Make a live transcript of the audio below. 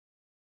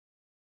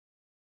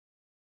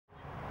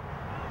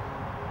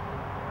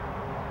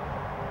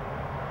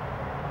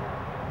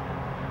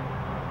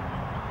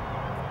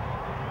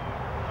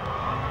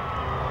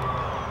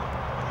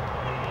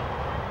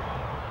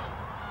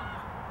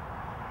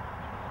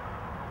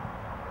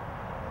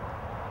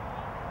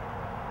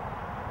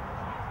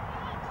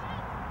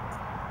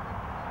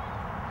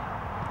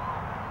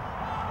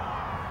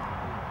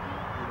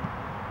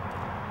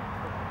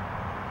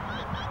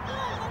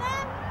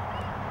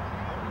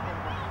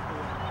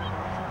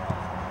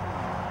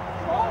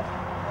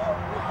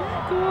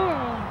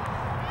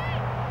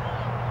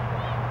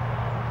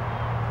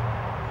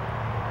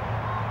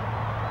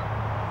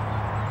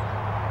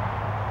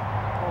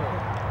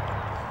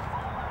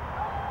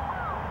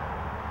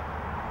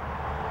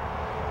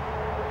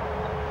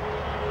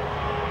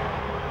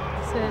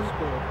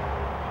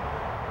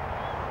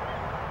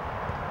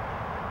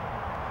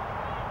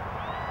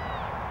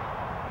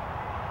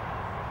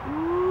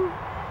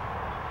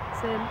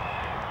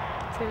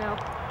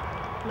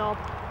2-0. Lob.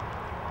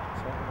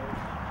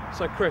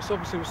 So Chris,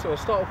 obviously we'll sort of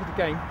start off with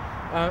the game.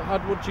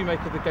 What did you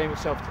make of the game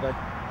itself today?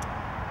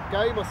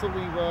 I thought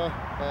we were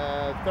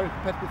very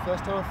competitive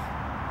first half.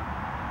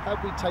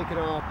 Had we taken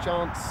our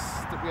chance,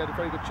 that we had a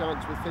very good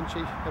chance with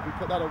Finchy, had we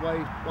put that away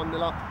 1-0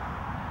 up,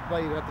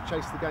 they had to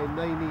chase the game.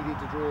 They needed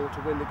to draw to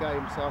win the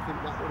game, so I think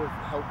that would have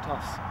helped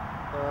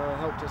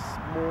us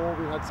more.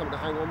 We had something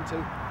to hang on to.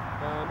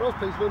 But I was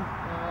pleased with them.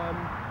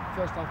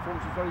 First half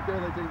performance was very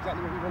good. They did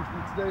exactly what we wanted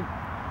them to do.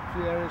 A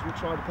few areas we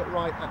tried to put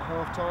right at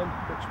half time,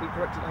 which we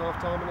corrected at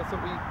half time, and I thought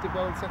we did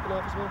well in the second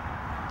half as well.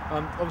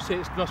 Obviously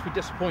it must be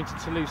disappointing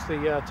to lose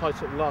the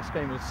title at the last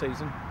game of the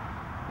season.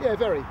 Yeah,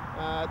 very.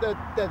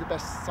 They're the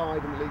best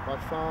side in the league by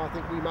far. I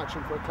think we match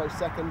them for a close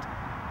second.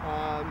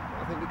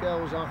 I think the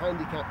girls are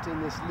handicapped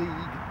in this league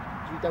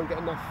because we don't get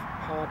enough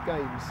hard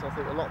games. I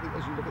think a lot,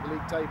 as you look at the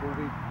league table,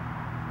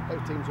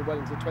 both teams are well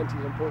into the 20s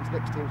on points,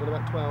 next team's on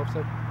about 12,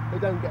 so they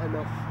don't get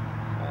enough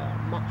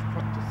match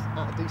practice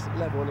at a decent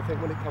level. And I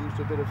think when it comes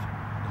to a bit of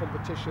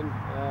competition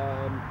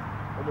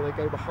and when they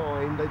go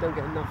behind, they don't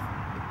get enough,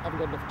 haven't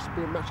got enough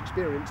match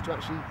experience to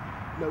actually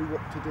know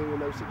what to do in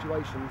those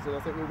situations. And I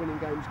think we're winning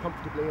games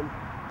comfortably, and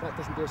that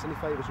doesn't do us any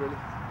favours really.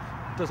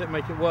 Does it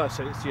make it worse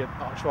that it's your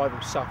arch rival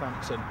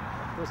Southampton?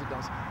 Of course it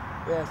does.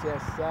 Yes.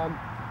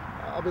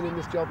 I've been in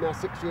this job now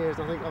 6 years,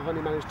 and I think I've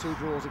only managed 2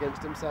 draws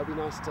against them, so it'd be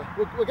nice to...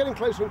 We're getting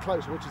closer and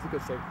closer, which is the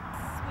good thing.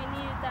 We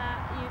knew that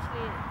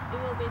usually it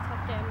will be a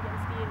tough game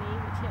against Uni,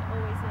 which it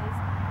always is.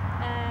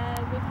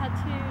 We've had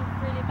 2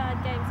 really bad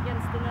games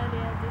against them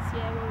earlier this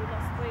year where we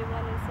lost 3-1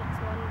 and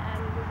 6-1,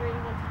 and we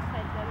really wanted to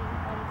take them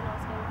on the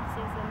last game of the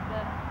season,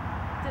 but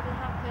it didn't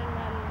happen,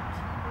 and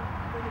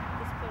we're really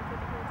disappointed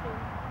in the team.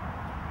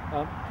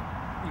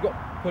 You got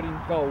put in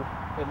goal,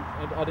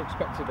 and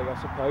unexpectedly, I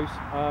suppose.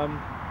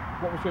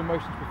 What was your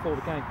emotions before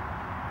the game?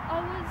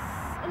 I was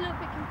a little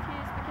bit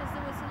confused because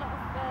there was a lot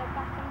of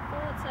back and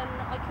forth, and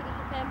I couldn't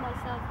prepare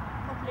myself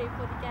properly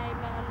for the game.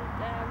 And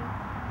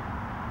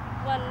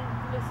when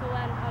the whistle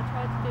went, I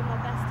tried to do my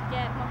best to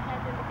get my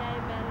head in the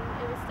game, and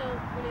it was still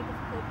really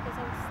difficult because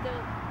I was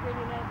still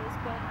really nervous.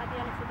 But at the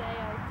end of the day,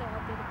 I thought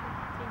I did a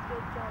pretty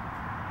good job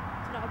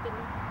to not have been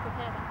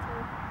prepared at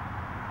all.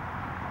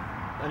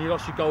 And you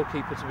lost your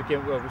goalkeeper to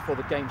begin with before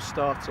the game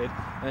started,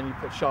 and then you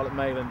put Charlotte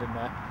Mayland in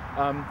there.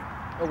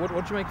 What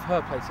did you make of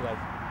her play today?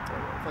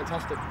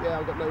 Fantastic. Yeah,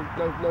 I've got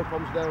no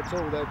problems there at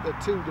all. They're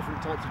 2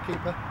 different types of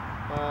keeper.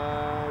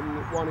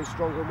 One is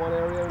stronger in one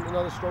area and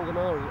another stronger in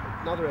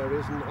other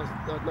areas, and I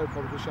had no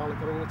problems with Charlotte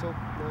coming in at all.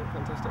 No,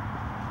 fantastic.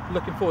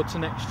 Looking forward to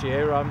next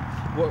year.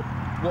 What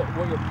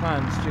are your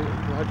plans?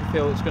 How do you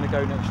feel it's going to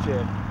go next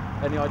year?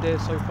 Any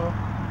ideas so far?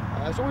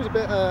 It's always a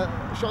bit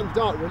shot in the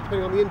dark, really,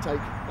 depending on the intake.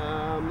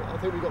 I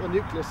think we've got the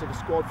nucleus of a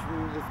squad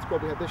from the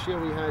squad we had this year.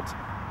 We had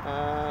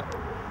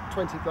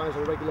 20 players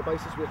on a regular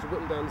basis. We had to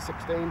whittle down to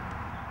 16.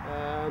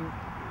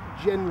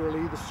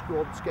 Generally, the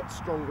squads get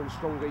stronger and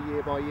stronger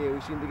year by year.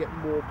 We seem to get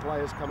more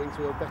players coming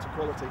through of better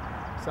quality.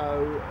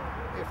 So,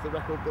 if the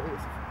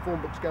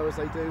form books go as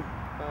they do,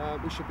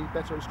 we should be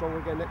better and stronger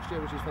again next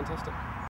year, which is fantastic.